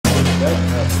best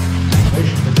method is to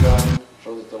position the gun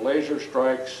so that the laser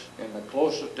strikes in the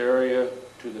closest area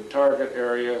to the target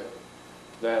area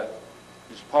that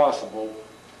is possible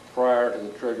prior to the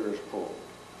trigger is pulled.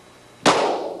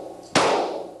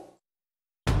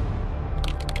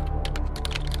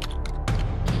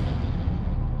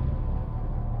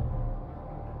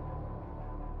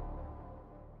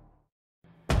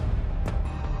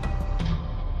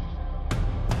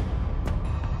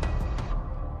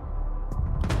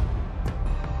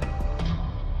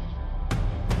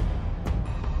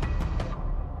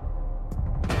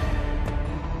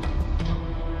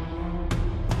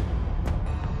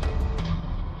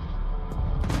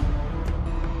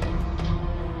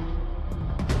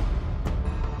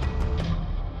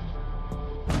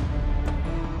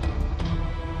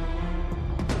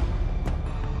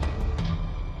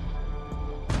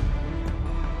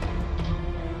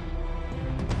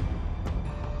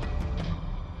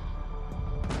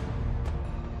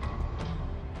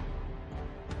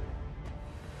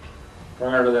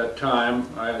 Prior to that time,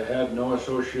 I had no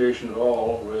association at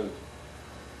all with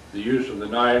the use of the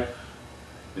knife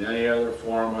in any other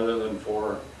form other than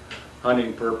for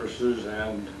hunting purposes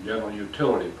and general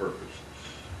utility purposes.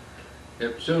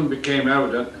 It soon became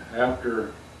evident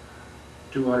after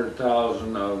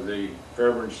 200,000 of the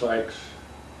Fairbairn Sykes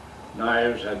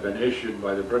knives had been issued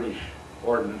by the British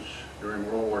Ordnance during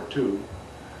World War II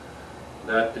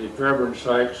that the Fairbairn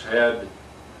Sykes had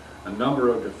a number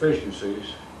of deficiencies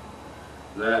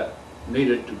that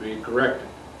needed to be corrected.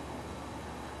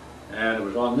 And it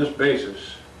was on this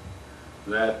basis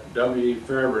that W.E.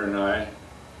 Fairbairn and I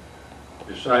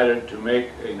decided to make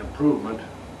an improvement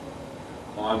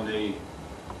on the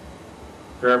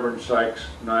Fairbairn Sykes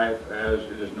knife as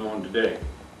it is known today.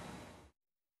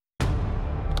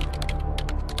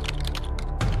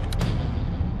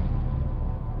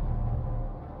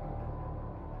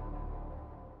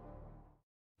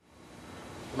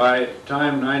 By the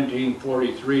time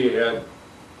 1943 had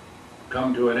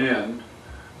come to an end,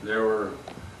 there were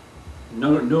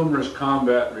numerous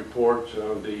combat reports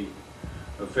of the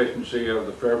efficiency of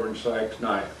the Fairbairn Sykes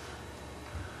knife.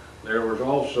 There was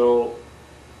also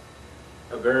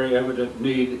a very evident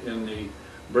need in the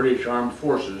British Armed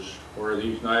Forces, where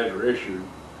these knives were issued,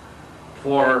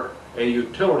 for a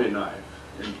utility knife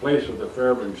in place of the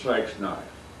Fairbairn Sykes knife,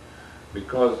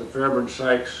 because the Fairbairn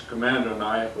Sykes commando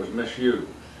knife was misused.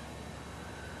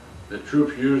 The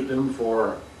troops used them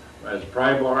as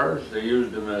pry bars. They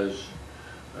used them as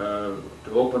to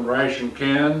open ration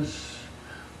cans,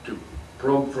 to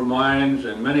probe for mines,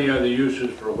 and many other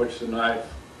uses for which the knife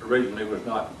originally was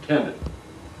not intended.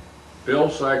 Bill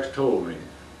Sykes told me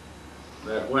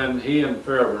that when he and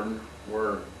Fairbairn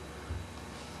were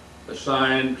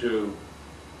assigned to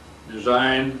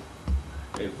design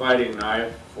a fighting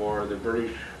knife for the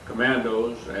British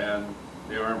commandos and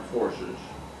the armed forces,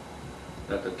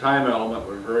 that the time element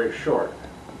was very short,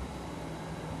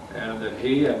 and that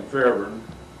he and Fairbairn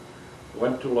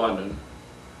went to London,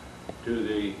 to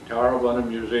the Tower of London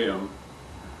Museum,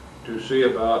 to see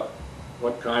about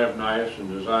what kind of knives and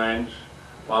designs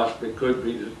possibly could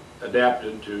be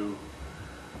adapted to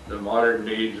the modern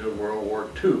needs of World War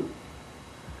II.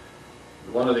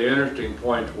 One of the interesting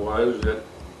points was that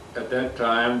at that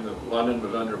time London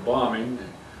was under bombing,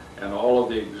 and all of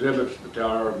the exhibits at the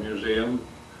Tower of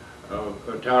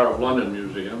London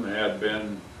Museum had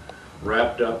been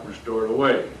wrapped up and stored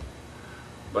away.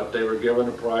 But they were given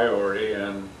a priority,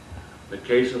 and the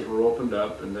cases were opened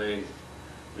up, and they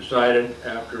decided,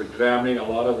 after examining a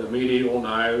lot of the medieval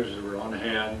knives that were on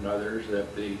hand and others,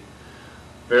 that the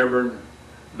Fairbairn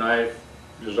knife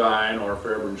design, or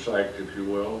Fairbairn Sykes if you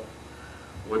will,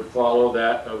 would follow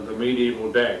that of the medieval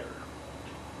dagger.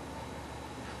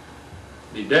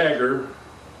 The dagger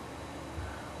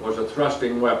was a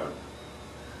thrusting weapon.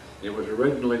 It was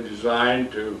originally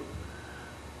designed to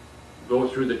go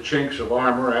through the chinks of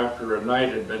armor after a knight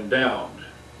had been downed,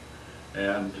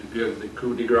 and to give the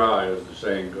coup de grace, as the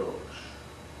saying goes.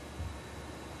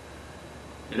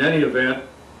 In any event,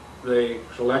 they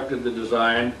selected the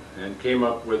design and came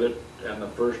up with it, and the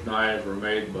first knives were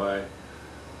made by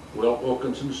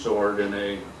Wilkinson Sword in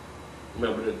a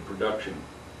limited production.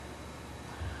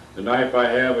 The knife I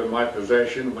have in my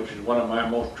possession, which is one of my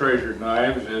most treasured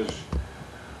knives, is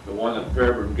the one that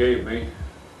Fairbairn gave me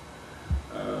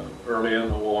early in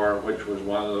the war, which was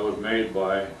one of those made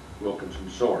by Wilkinson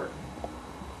Sword.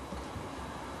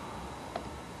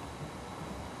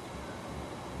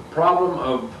 The problem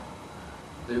of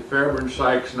the Fairbairn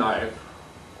Sykes knife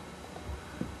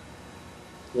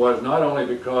was not only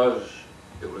because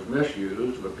it was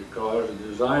misused, but because the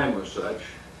design was such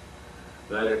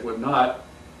that it would not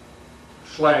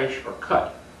slash or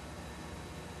cut.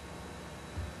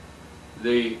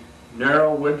 The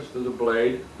narrow width of the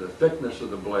blade, the thickness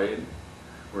of the blade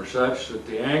were such that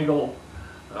the angle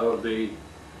of the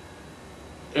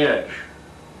edge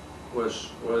was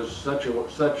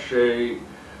such a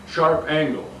sharp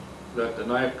angle that the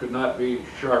knife could not be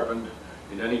sharpened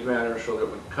in any manner so that it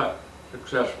would cut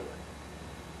successfully.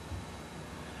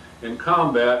 In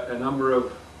combat, a number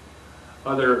of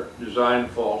other design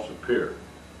faults appeared.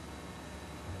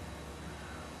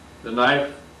 The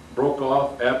knife broke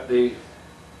off at the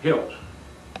hilt.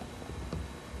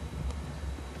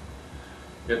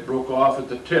 It broke off at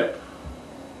the tip.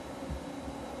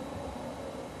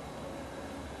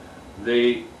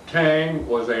 The tang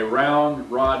was a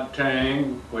round rod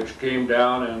tang which came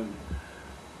down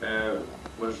and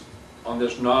was on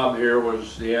this knob here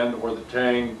was the end where the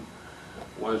tang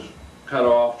was cut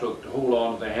off to hold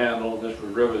on to the handle, and this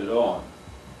was riveted on.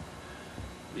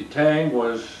 The tang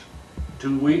was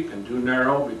too weak and too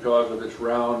narrow because of its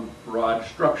round rod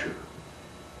structure.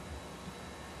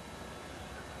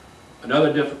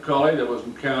 Another difficulty that was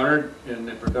encountered in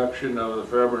the production of the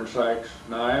Fairbairn Sykes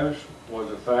knives was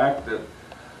the fact that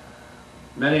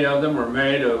many of them were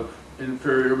made of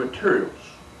inferior materials.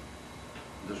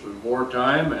 This was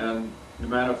wartime, and the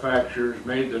manufacturers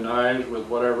made the knives with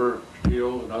whatever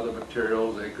steels and other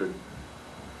materials they could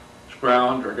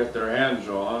scrounge or get their hands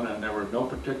on, and there was no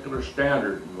particular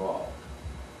standard involved.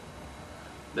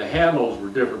 The handles were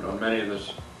different on many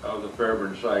of the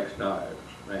Fairbairn Sykes knives.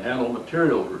 The handle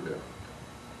materials were different.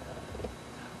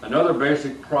 Another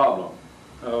basic problem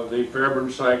of the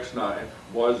Fairbairn Sykes knife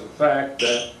was the fact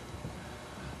that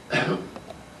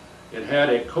it had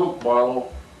a Coke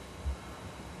bottle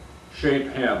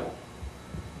shaped handle.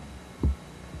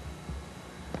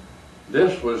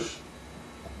 This was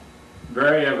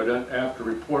very evident after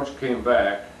reports came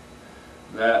back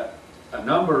that a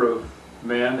number of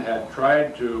men had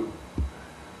tried to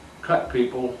cut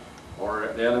people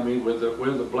or the enemy with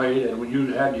the blade,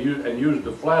 and used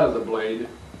the flat of the blade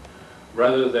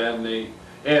rather than the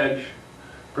edge,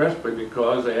 principally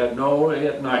because they had no way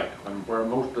at night, where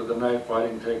most of the knife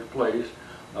fighting takes place,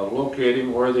 of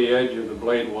locating where the edge of the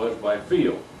blade was by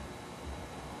feel.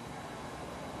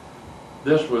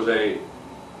 This was a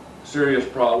serious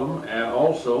problem, and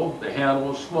also the handle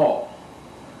was small.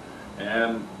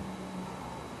 And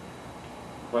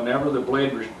whenever the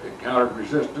blade encountered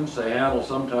resistance, the handle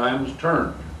sometimes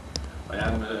turned.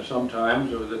 And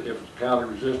sometimes, if it encountered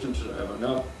resistance of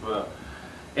enough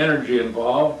energy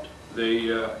involved,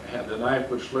 the knife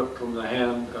would slip from the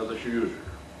hand of the user.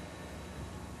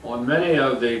 On many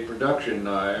of the production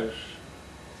knives,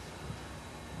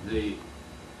 the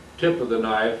tip of the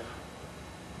knife,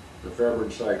 the Fairbairn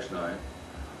Sykes knife,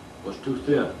 was too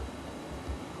thin,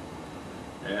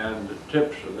 and the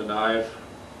tips of the knife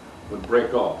would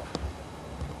break off.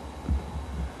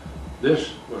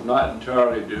 This was not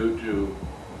entirely due to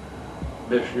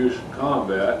misuse in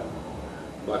combat,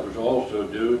 but was also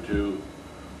due to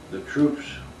the troops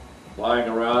lying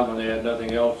around when they had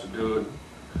nothing else to do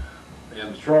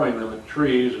and throwing them at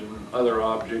trees and other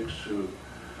objects to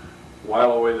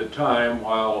while away the time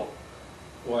while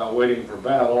waiting for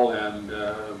battle, and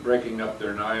breaking up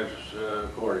their knives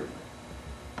accordingly.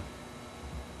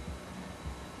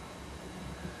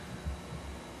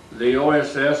 The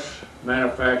OSS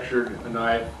manufactured a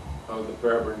knife of the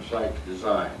Fairbairn Sykes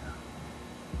design,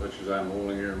 such as I'm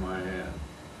holding here in my hand.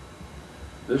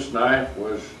 This knife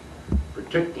was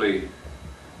particularly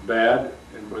bad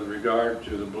with regard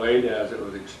to the blade, as it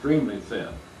was extremely thin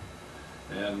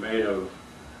and made of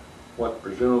what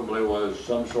presumably was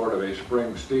some sort of a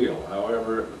spring steel.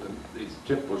 However, the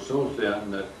tip was so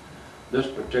thin that this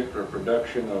particular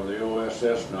production of the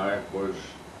OSS knife was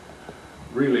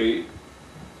really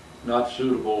not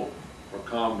suitable for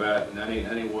combat in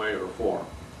any way or form.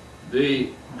 The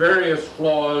various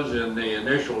flaws in the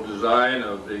initial design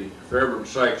of the Fairbairn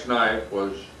Sykes knife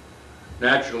was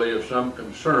naturally of some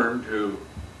concern to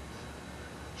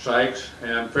Sykes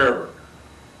and Fairbairn.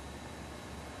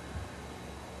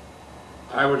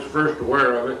 I was first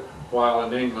aware of it while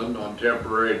in England on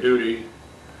temporary duty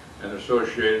and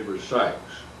associated with Sykes.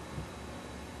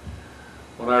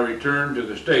 When I returned to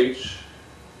the States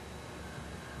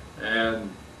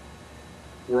and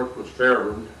worked with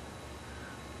Fairbairn,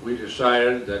 we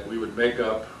decided that we would make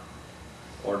up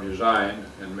or design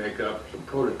and make up some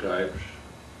prototypes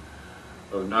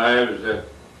of knives that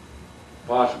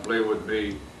possibly would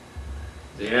be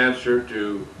the answer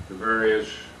to the various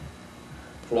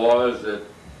flaws that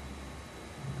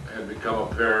had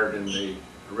become apparent in the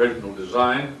original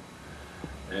design,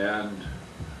 and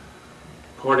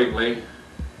accordingly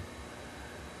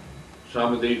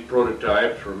some of these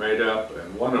prototypes were made up,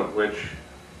 and one of which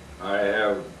I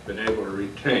have been able to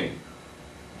retain.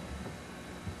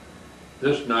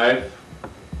 This knife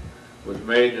was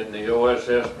made in the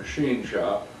OSS machine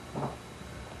shop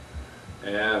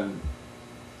and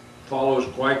follows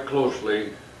quite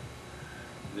closely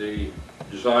the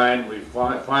design we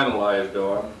finalized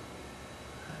on,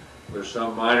 with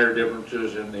some minor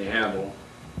differences in the handle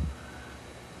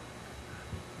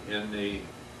in the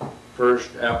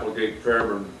first Applegate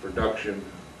Fairburn production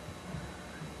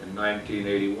in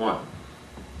 1981.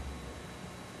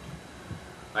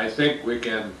 I think we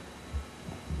can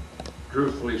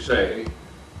truthfully say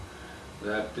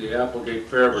that the Applegate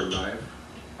Fairburn knife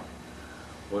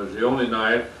was the only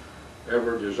knife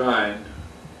ever designed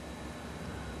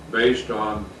based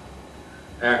on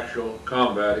actual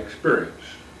combat experience.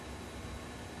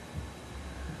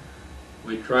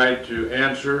 We tried to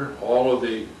answer all of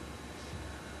the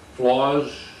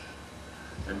flaws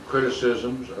and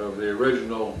criticisms of the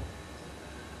original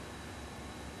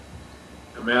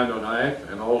commando knife,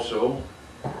 and also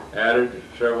added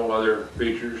several other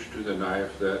features to the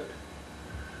knife that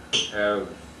have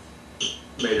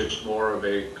made it more of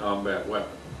a combat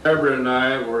weapon. Fairburn and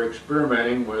I were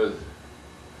experimenting with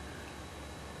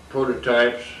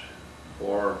prototypes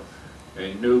for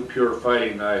a new pure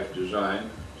fighting knife design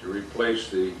to replace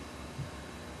the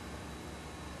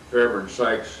Fairburn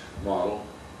Sykes model.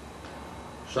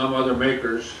 Some other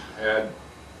makers had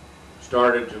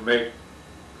started to make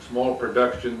small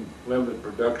production, limited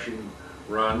production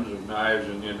runs of knives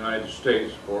in the United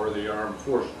States for the armed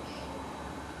forces.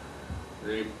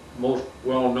 The most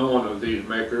well-known of these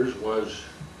makers was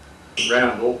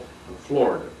Randall of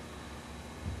Florida.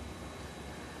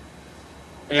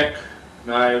 Eck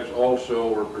knives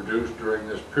also were produced during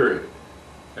this period,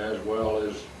 as well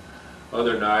as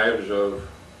other knives of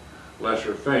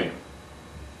lesser fame.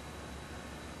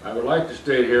 I would like to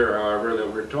state here, however,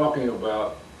 that we're talking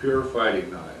about pure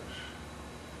fighting knives.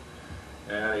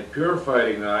 And a pure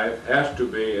fighting knife has to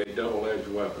be a double-edged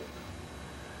weapon.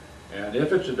 And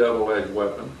if it's a double-edged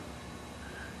weapon,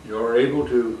 you're able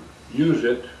to use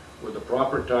it with the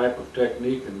proper type of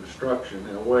technique and instruction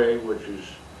in a way which is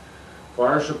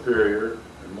far superior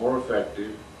and more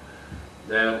effective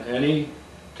than any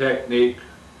technique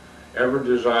ever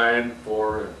designed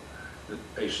for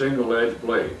a single-edged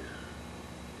blade.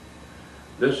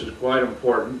 This is quite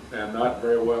important and not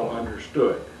very well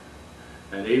understood.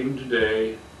 And even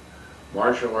today,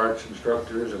 martial arts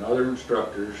instructors and other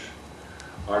instructors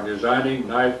are designing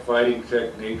knife fighting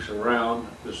techniques around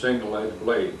the single-edged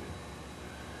blade.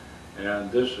 And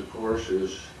this, of course,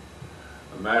 is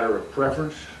a matter of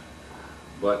preference,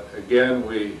 but again,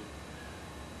 we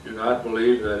do not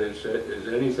believe that it is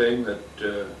anything that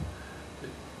is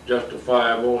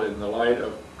justifiable in the light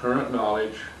of current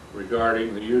knowledge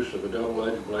regarding the use of a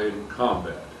double-edged blade in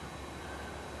combat.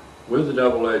 With the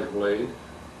double-edged blade,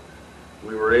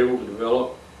 we were able to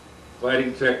develop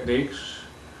fighting techniques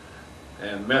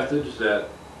and methods that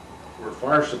were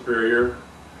far superior,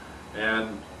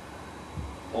 and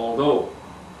although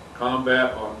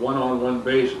combat on one-on-one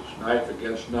basis, knife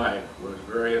against knife, was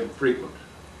very infrequent,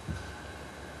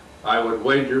 I would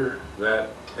wager that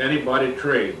anybody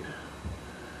trained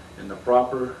in the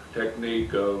proper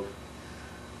technique of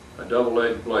a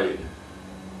double-edged blade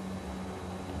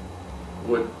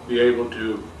would be able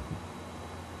to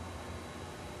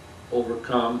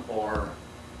overcome or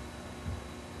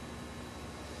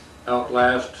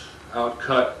outlast,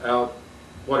 outcut,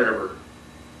 whatever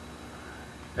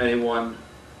anyone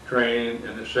trained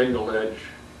in a single-edged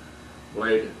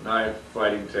blade knife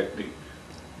fighting technique.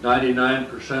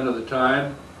 99% of the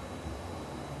time,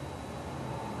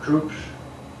 troops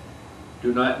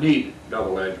do not need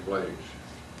double-edged blades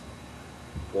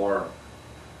for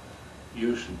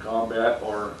use in combat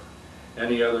or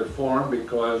any other form,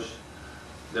 because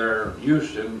their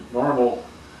use in normal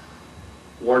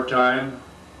wartime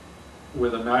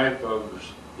with a knife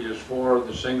is for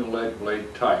the single-edged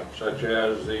blade type, such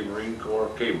as the Marine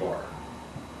Corps K-bar.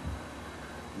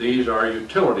 These are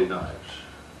utility knives,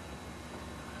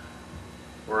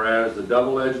 whereas the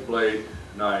double-edged blade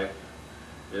knife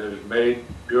is made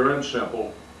pure and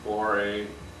simple for a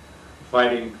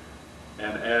fighting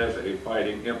and as a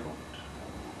fighting implement.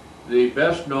 The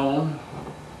best known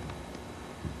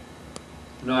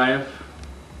knife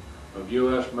of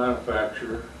U.S.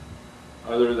 manufacture,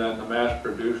 other than the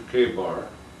mass-produced K-bar,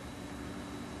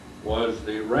 was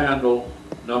the Randall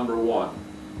No. 1.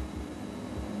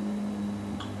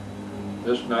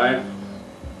 This knife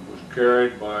was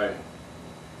carried by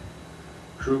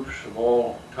troops of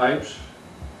all types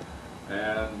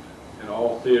and in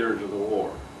all theaters of the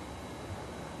war.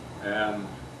 and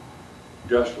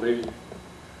justly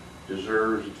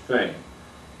deserves its fame.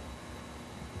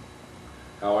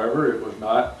 However, it was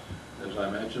not, as I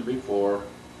mentioned before,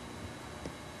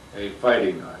 a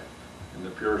fighting knife in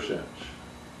the pure sense.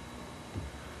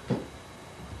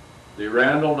 The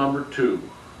Randall No. 2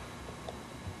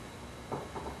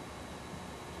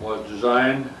 was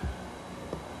designed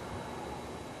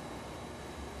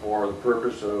for the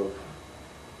purpose of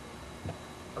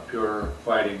a pure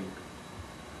fighting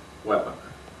weapon.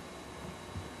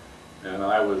 And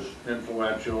I was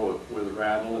influential with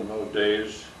Randall in those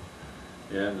days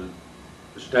in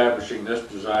establishing this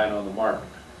design on the market.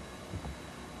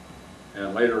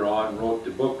 And later on wrote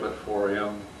the booklet for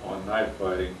him on knife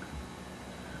fighting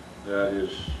that is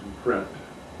in print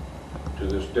to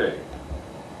this day.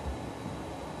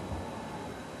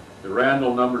 The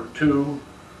Randall No. 2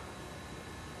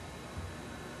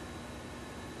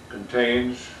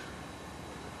 contains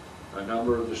a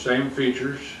number of the same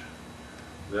features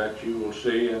that you will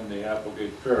see in the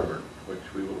Applegate Fairburn, which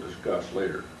we will discuss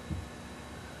later,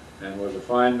 and was a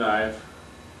fine knife,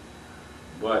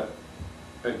 but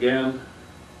again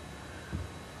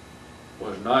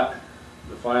was not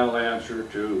the final answer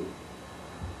to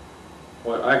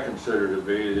what I consider to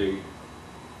be the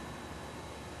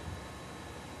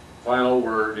final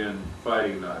word in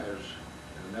fighting knives,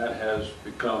 and that has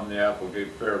become the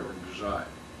Applegate Fairburn design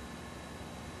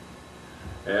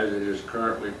as it is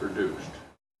currently produced.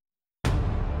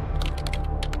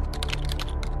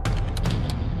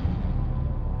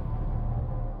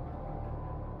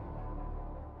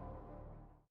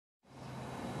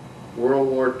 World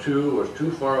War II was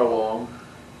too far along,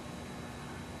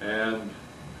 and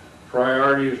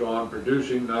priorities on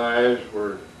producing knives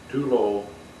were too low,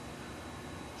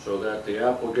 so that the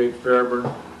Applegate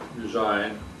Fairburn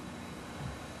design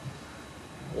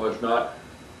was not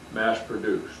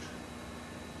mass-produced.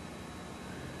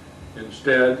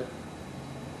 Instead,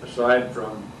 aside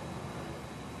from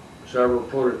several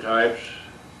prototypes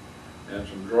and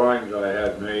some drawings I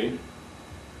had made,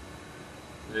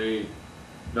 the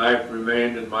knife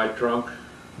remained in my trunk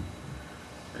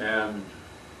and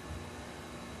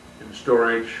in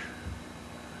storage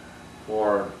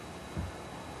for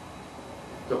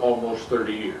almost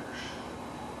 30 years.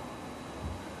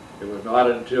 It was not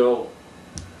until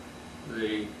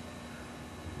the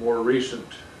more recent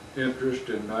interest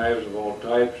in knives of all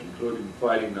types, including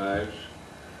fighting knives,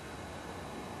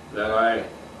 that I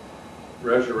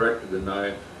resurrected the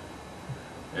knife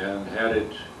and had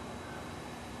it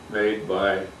made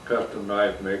by custom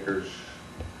knife makers,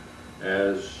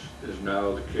 as is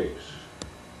now the case.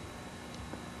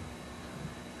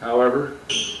 However,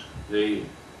 the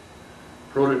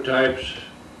prototypes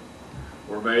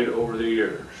were made over the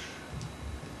years.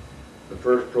 The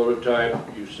first prototype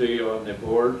you see on the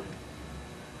board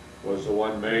was the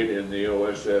one made in the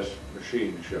OSS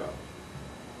machine shop.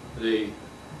 The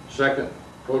second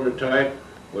prototype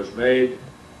was made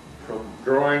from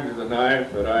drawings of the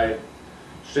knife that I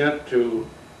sent to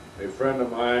a friend of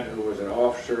mine who was an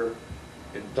officer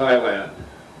in Thailand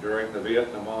during the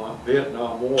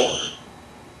Vietnam War.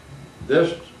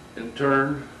 This, in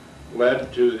turn,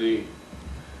 led to the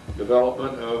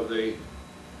development of the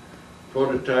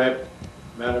prototype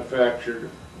manufactured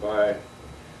by,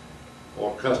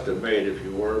 or custom made, if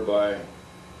you were, by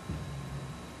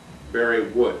Barry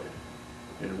Wood,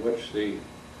 in which the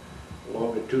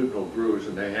longitudinal grooves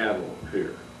in the handle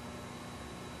appear.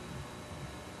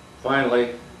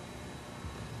 Finally,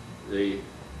 the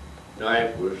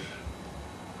knife was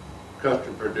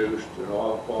custom produced and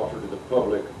offered to the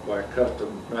public by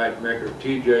custom knife maker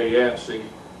T.J. Yancey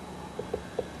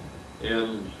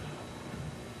in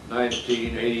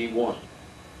 1981.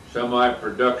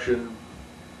 Semi-production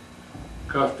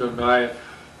custom knife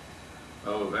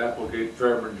of Applegate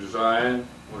Fairburn design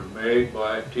was made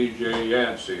by T.J.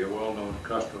 Yancey, a well-known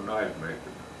custom knife maker.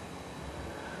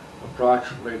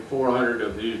 Approximately 400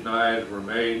 of these knives were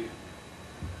made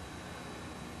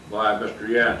by Mr.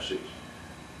 Yancey.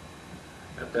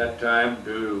 At that time,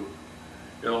 due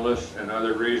to illness and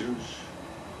other reasons,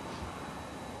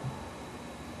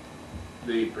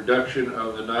 the production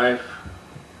of the knife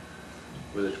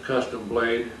with its custom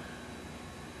blade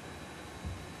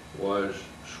was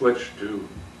switched to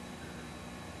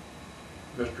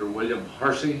Mr. William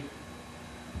Harsey,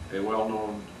 a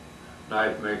well-known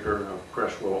knife maker of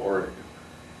Cresswell, Oregon.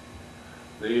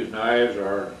 These knives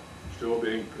are still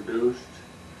being produced,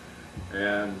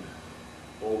 and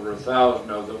over 1,000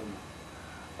 of them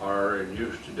are in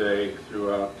use today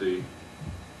throughout the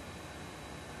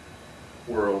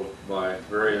world by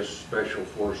various special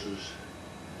forces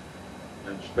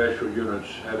and special units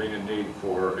having a need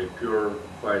for a pure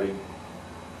fighting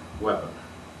weapon.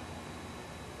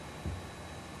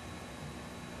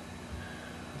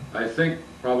 I think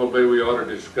probably we ought to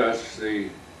discuss the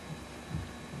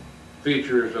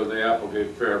features of the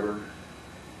Applegate Fairburn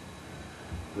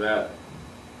that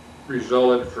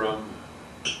resulted from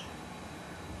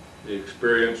the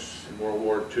experience in World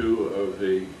War II of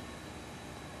the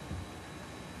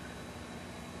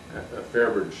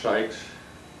Fairburn Sykes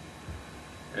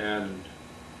and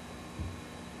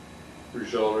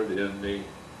resulted in the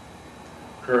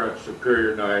current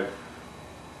superior knife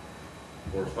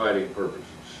for fighting purposes.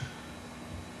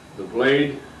 The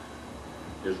blade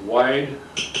is wide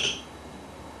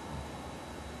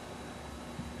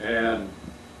and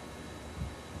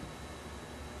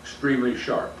extremely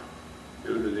sharp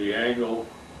due to the angle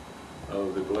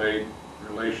of the blade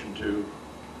in relation to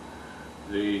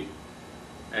the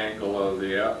angle of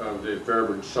the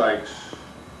Fairburn Sykes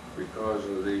because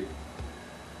of the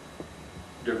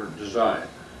different design.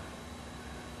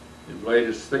 The blade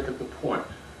is thick at the point.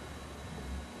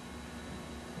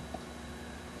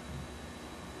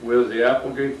 With the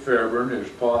Applegate Fairburn, it is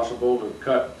possible to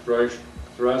cut, thrust,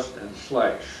 and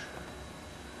slash,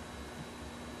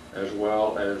 as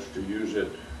well as to use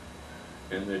it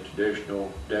in the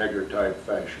traditional dagger-type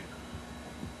fashion.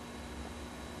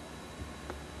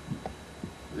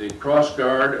 The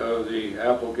crossguard of the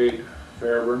Applegate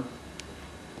Fairburn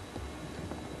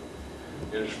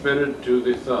is fitted to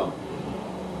the thumb.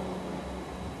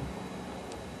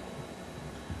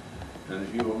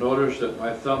 And you will notice that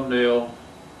my thumbnail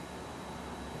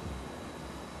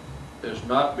is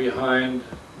not behind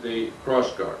the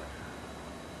crossguard.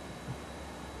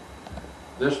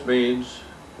 This means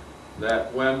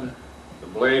that when the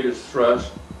blade is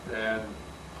thrust and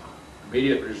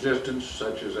immediate resistance,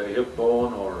 such as a hip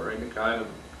bone or any kind of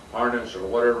harness or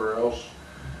whatever else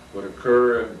would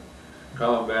occur in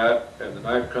combat, and the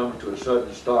knife comes to a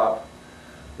sudden stop,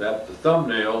 that the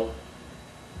thumbnail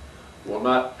will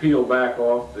not peel back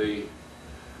off the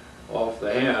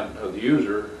hand of the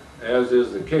user, as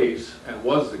is the case and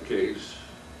was the case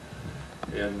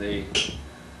in the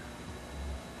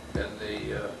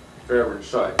Fairburn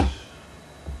Sykes.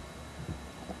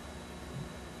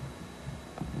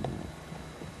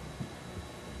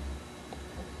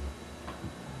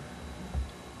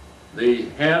 The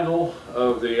handle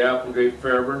of the Applegate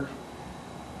Fairburn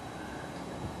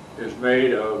is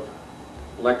made of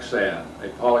Lexan, a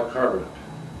polycarbonate.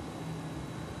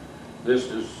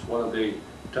 This is one of the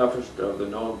toughest of the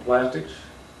known plastics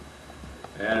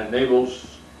and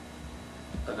enables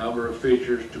a number of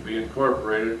features to be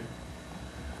incorporated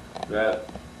that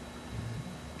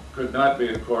could not be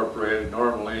incorporated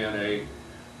normally in a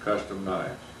custom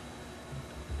knife.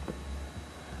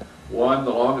 One,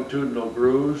 the longitudinal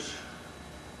grooves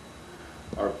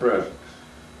are present.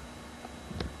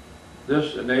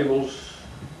 This enables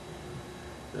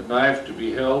the knife to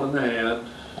be held in the hand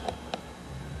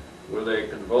with a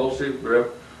convulsive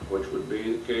grip, which would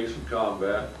be the case in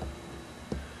combat,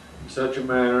 in such a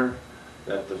manner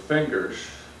that the fingers,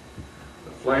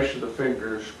 the flesh of the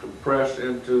fingers, compress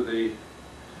into the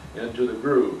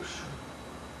grooves.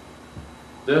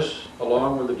 This,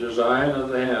 along with the design of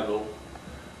the handle,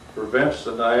 prevents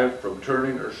the knife from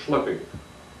turning or slipping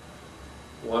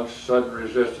once sudden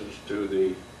resistance to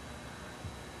the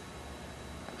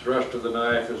thrust of the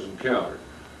knife is encountered.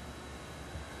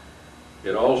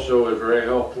 It also is very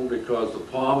helpful because the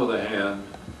palm of the hand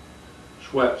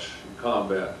sweats in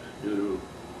combat due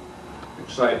to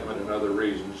excitement and other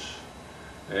reasons,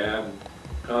 and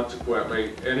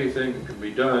consequently anything that can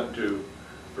be done to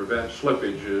prevent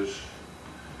slippage is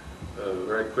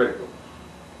very critical.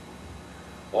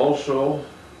 Also,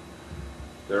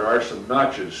 there are some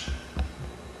notches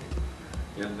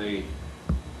in the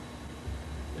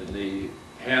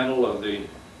handle of the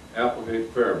Applegate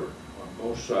Fairburn on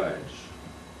both sides.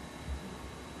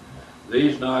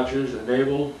 These notches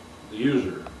enable the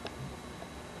user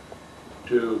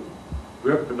to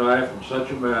grip the knife in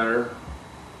such a manner,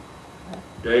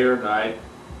 day or night,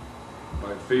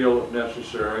 by feel if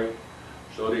necessary,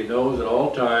 so that he knows at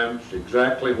all times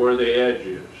exactly where the edge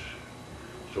is.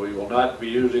 So he will not be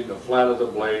using the flat of the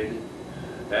blade,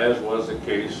 as was the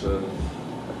case of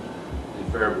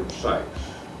the Fairburn Sykes.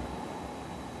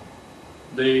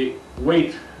 The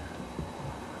weight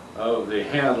of the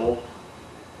handle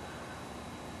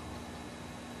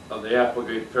of the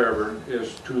Applegate Fairburn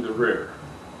is to the rear,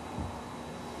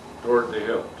 toward the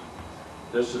hilt.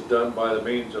 This is done by the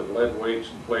means of lead weights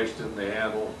placed in the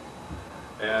handle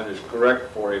and is correct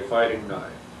for a fighting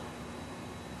knife.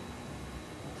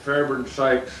 Fairburn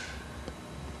Sykes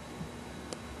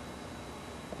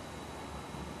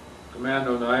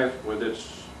commando knife with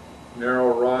its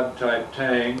narrow rod type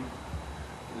tang.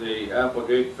 The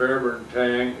Applegate Fairburn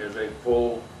tang is a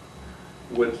full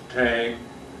width tang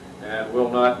and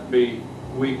will not be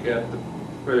weak at the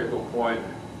critical point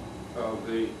of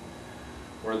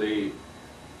where the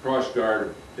cross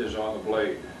guard is on the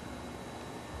blade.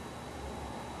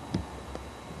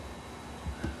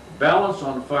 Balance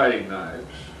on fighting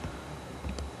knives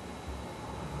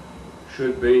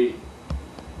should be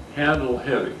handle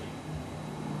heavy.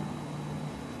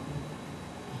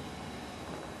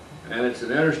 And it's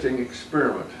an interesting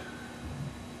experiment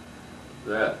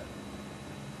that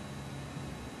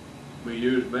we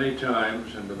use many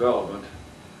times in development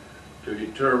to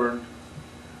determine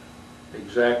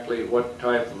exactly what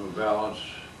type of a balance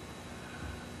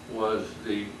was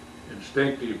the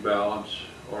instinctive balance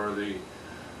or the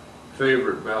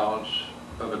favorite balance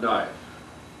of a knife.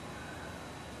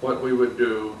 What we would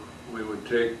do, we would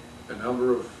take a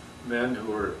number of men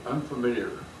who are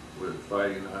unfamiliar with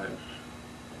fighting knives,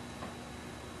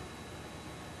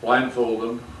 blindfold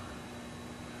them,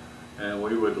 and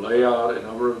we would lay out a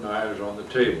number of knives on the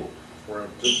table. For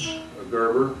instance, a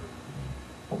Gerber,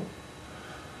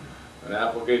 an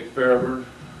Applegate Fairburn,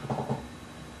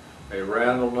 a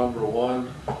Randall #1,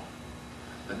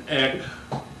 an Eck,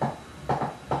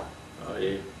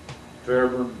 a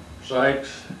Fairburn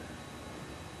Sykes,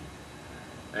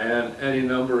 and any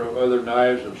number of other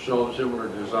knives of similar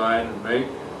design and make,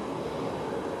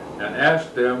 and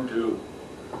ask them to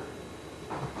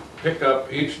pick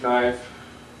up each knife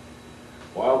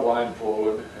while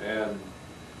blindfolded and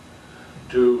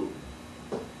to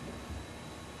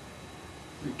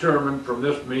determine from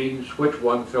this means which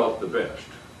one felt the best.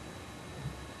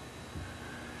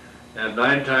 And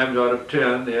 9 times out of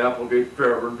 10, the Applegate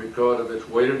Fairburn, because of its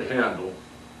weighted handle,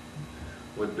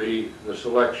 would be the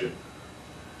selection,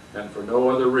 and for no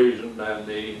other reason than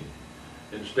the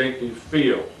instinctive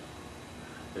feel.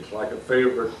 It's like a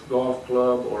favorite golf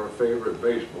club or a favorite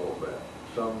baseball bat.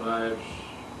 Some knives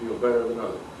feel better than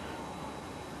others.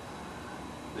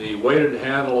 The weighted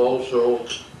handle also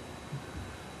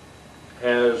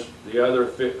has the other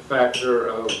factor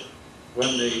of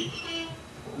when the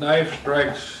knife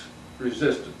strikes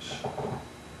resistance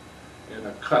in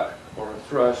a cut or a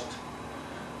thrust,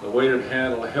 the weighted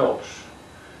handle helps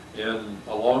in,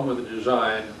 along with the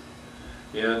design,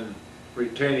 in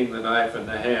retaining the knife in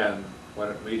the hand when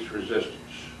it meets resistance,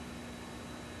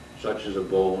 such as a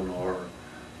bone or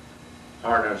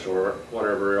harness or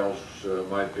whatever else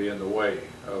might be in the way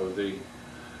of the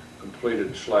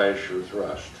completed slash or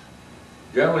thrust.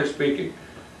 Generally speaking,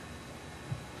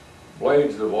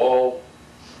 blades of all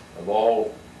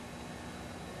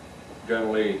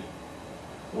generally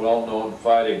well-known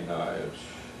fighting knives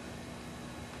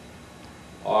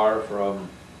are from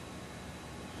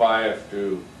 5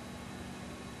 to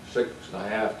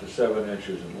 6.5 to 7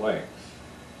 inches in length.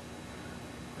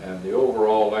 And the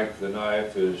overall length of the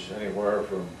knife is anywhere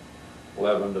from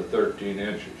 11 to 13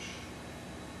 inches.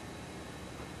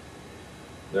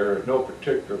 There is no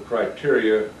particular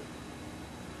criteria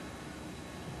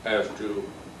as to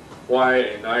why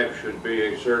a knife should be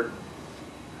a certain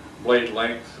blade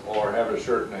length or have a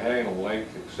certain handle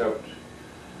length, except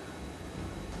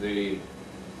the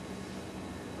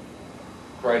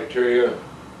criteria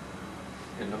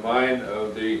in the mind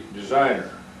of the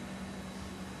designer.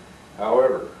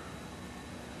 However,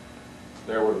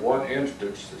 there was one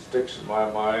instance that sticks in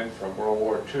my mind from World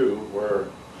War II where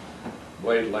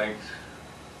blade length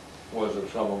was of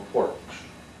some importance.